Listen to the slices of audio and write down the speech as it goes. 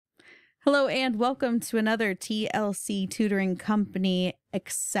Hello and welcome to another TLC Tutoring Company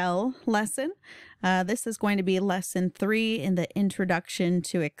Excel lesson. This is going to be lesson 3 in the Introduction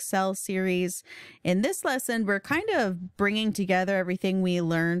to Excel series. In this lesson, we're kind of bringing together everything we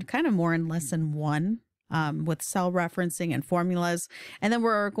learned kind of more in lesson 1 with cell referencing and formulas. And then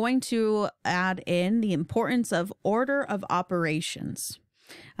we're going to add in the importance of order of operations.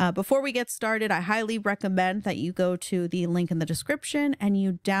 Before we get started, I highly recommend that you go to the link in the description and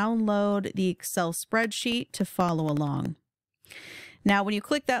you download the Excel spreadsheet to follow along. Now, when you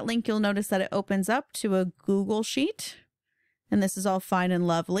click that link, you'll notice that it opens up to a Google Sheet, and this is all fine and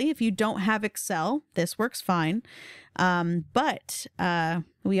lovely. If you don't have Excel, this works fine, but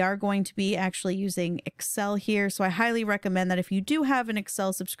we are going to be actually using Excel here, so I highly recommend that if you do have an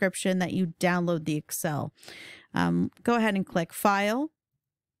Excel subscription that you download the Excel. Go ahead and click File,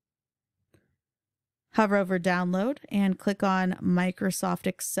 hover over Download, and click on Microsoft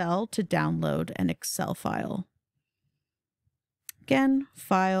Excel to download an Excel file. Again,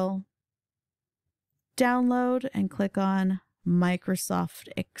 File, Download, and click on Microsoft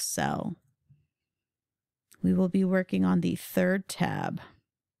Excel. We will be working on the third tab.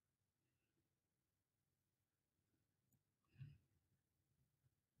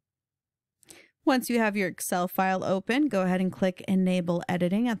 Once you have your Excel file open, go ahead and click Enable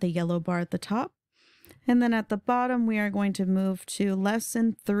Editing at the yellow bar at the top. And then at the bottom, we are going to move to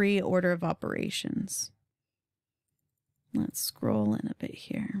Lesson 3, Order of Operations. Let's scroll in a bit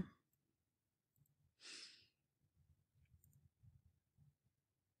here.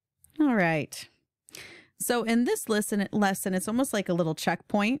 All right. So in this lesson, it's almost like a little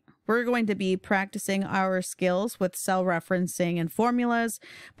checkpoint. We're going to be practicing our skills with cell referencing and formulas,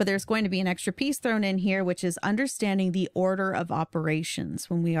 but there's going to be an extra piece thrown in here, which is understanding the order of operations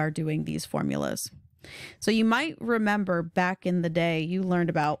when we are doing these formulas. So you might remember back in the day, you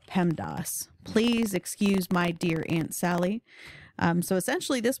learned about PEMDAS. Please excuse my dear Aunt Sally. So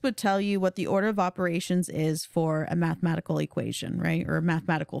essentially this would tell you what the order of operations is for a mathematical equation, right? Or a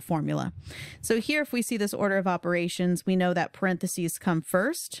mathematical formula. So here, if we see this order of operations, we know that parentheses come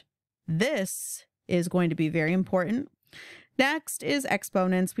first. This is going to be very important. Next is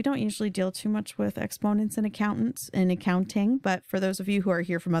exponents. We don't usually deal too much with exponents in accounting, but for those of you who are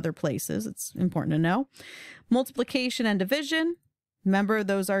here from other places, it's important to know. Multiplication and division. Remember,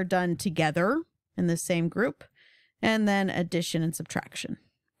 those are done together in the same group. And then addition and subtraction.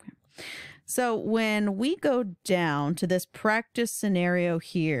 Okay. So when we go down to this practice scenario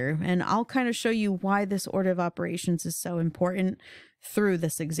here, and I'll kind of show you why this order of operations is so important through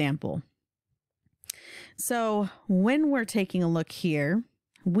this example. So when we're taking a look here,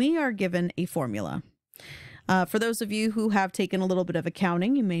 we are given a formula. For those of you who have taken a little bit of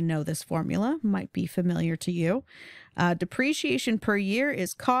accounting, you may know this formula, might be familiar to you. Depreciation per year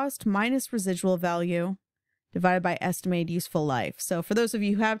is cost minus residual value divided by estimated useful life. So for those of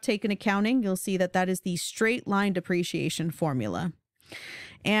you who have taken accounting, you'll see that that is the straight line depreciation formula.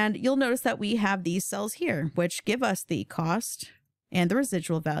 And you'll notice that we have these cells here, which give us the cost and the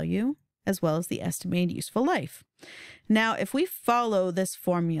residual value, as well as the estimated useful life. Now, if we follow this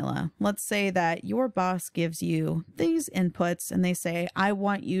formula, let's say that your boss gives you these inputs and they say, I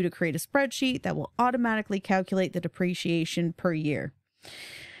want you to create a spreadsheet that will automatically calculate the depreciation per year.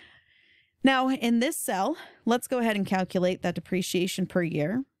 Now, in this cell, let's go ahead and calculate that depreciation per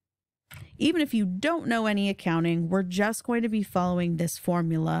year. Even if you don't know any accounting, we're just going to be following this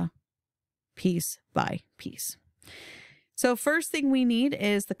formula piece by piece. So first thing we need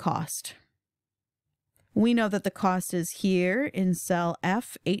is the cost. We know that the cost is here in cell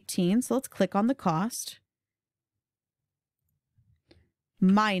F18, so let's click on the cost.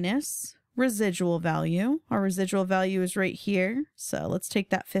 Minus residual value. Our residual value is right here, so let's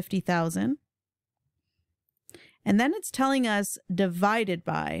take that 50,000. And then it's telling us divided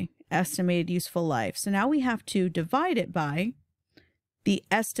by estimated useful life. So now we have to divide it by the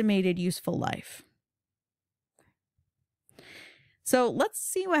estimated useful life. So let's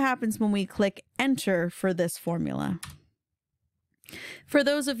see what happens when we click enter for this formula. For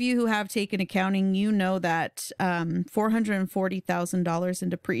those of you who have taken accounting, you know that $440,000 in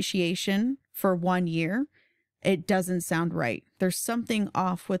depreciation for 1 year, it doesn't sound right. There's something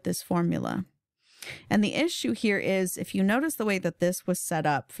off with this formula. And the issue here is, if you notice the way that this was set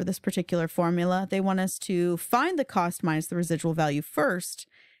up for this particular formula, they want us to find the cost minus the residual value first,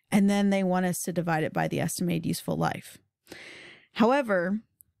 and then they want us to divide it by the estimated useful life. However,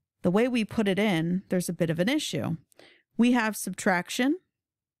 the way we put it in, there's a bit of an issue. We have subtraction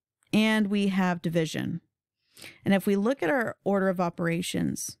and we have division. And if we look at our order of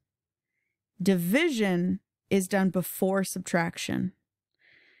operations, division is done before subtraction.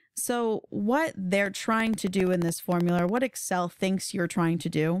 So what they're trying to do in this formula, or what Excel thinks you're trying to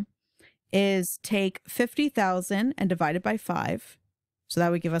do, is take 50,000 and divide it by 5. So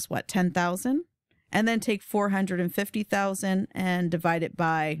that would give us what, 10,000? And then take 450,000 and divide it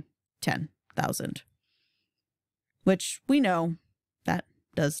by 10,000, which we know that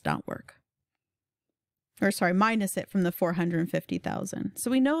does not work. Or sorry, minus it from the 450,000.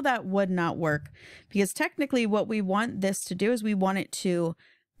 So we know that would not work, because technically what we want this to do is we want it to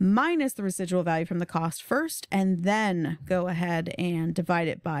minus the residual value from the cost first, and then go ahead and divide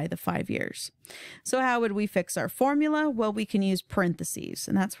it by the 5 years. So how would we fix our formula? Well, we can use parentheses,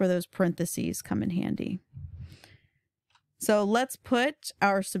 and that's where those parentheses come in handy. So let's put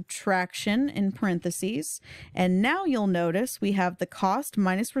our subtraction in parentheses. And now you'll notice we have the cost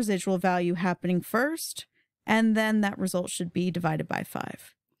minus residual value happening first, and then that result should be divided by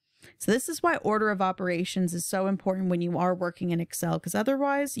 5. So this is why order of operations is so important when you are working in Excel, because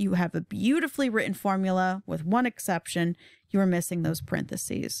otherwise you have a beautifully written formula with one exception. You are missing those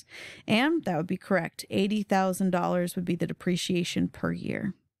parentheses. And that would be correct. $80,000 would be the depreciation per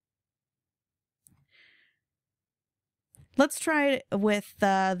year. Let's try it with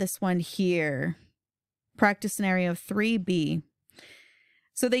this one here. Practice scenario 3B.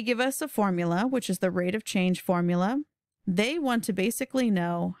 So they give us a formula, which is the rate of change formula. They want to basically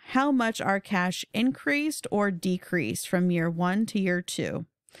know how much our cash increased or decreased from year 1 to year 2.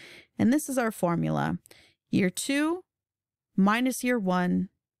 And this is our formula. Year 2 minus year 1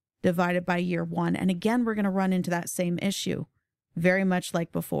 divided by year 1. And again, we're going to run into that same issue, very much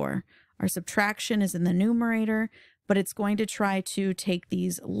like before. Our subtraction is in the numerator, but it's going to try to take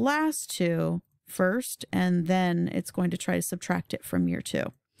these last two first, and then it's going to try to subtract it from year 2.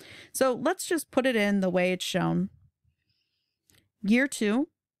 So let's just put it in the way it's shown. Year 2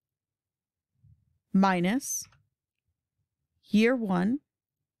 minus year 1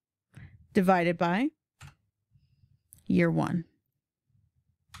 divided by year 1.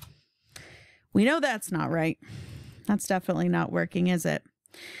 We know that's not right. That's definitely not working, is it?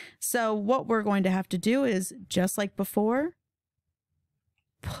 So what we're going to have to do is, just like before,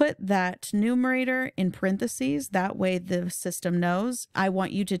 put that numerator in parentheses. That way the system knows I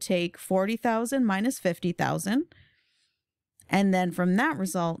want you to take 40,000 minus 50,000. And then from that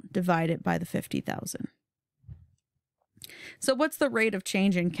result, divide it by the 50,000. So what's the rate of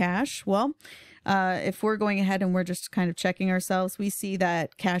change in cash? Well, if we're going ahead and we're just kind of checking ourselves, we see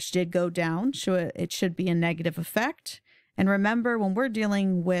that cash did go down. So it should be a negative effect. And remember, when we're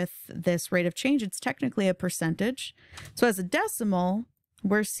dealing with this rate of change, it's technically a percentage. So as a decimal,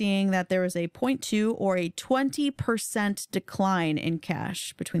 we're seeing that there was a 0.2 or a 20% decline in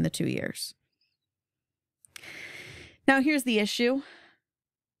cash between the 2 years. Now, here's the issue.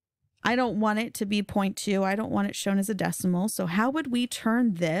 I don't want it to be 0.2. I don't want it shown as a decimal. So how would we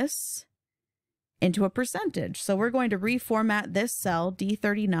turn this into a percentage? So we're going to reformat this cell,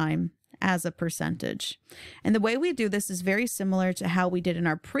 D39, as a percentage. And the way we do this is very similar to how we did in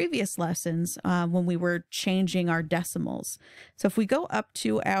our previous lessons when we were changing our decimals. So if we go up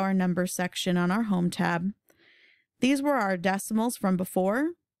to our number section on our home tab, these were our decimals from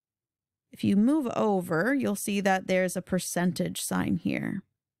before. If you move over, you'll see that there's a percentage sign here.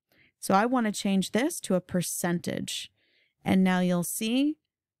 So I want to change this to a percentage. And now you'll see,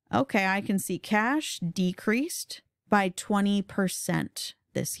 okay, I can see cash decreased by 20%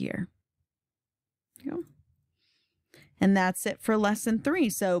 this year. There you go. And that's it for lesson 3.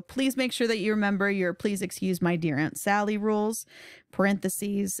 So please make sure that you remember your please excuse my dear Aunt Sally rules,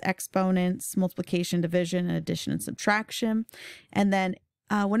 parentheses, exponents, multiplication, division, and addition and subtraction. And then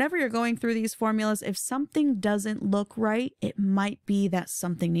whenever you're going through these formulas, if something doesn't look right, it might be that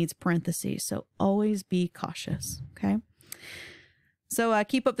something needs parentheses. So always be cautious, okay? So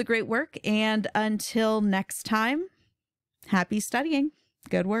keep up the great work. And until next time, happy studying.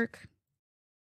 Good work.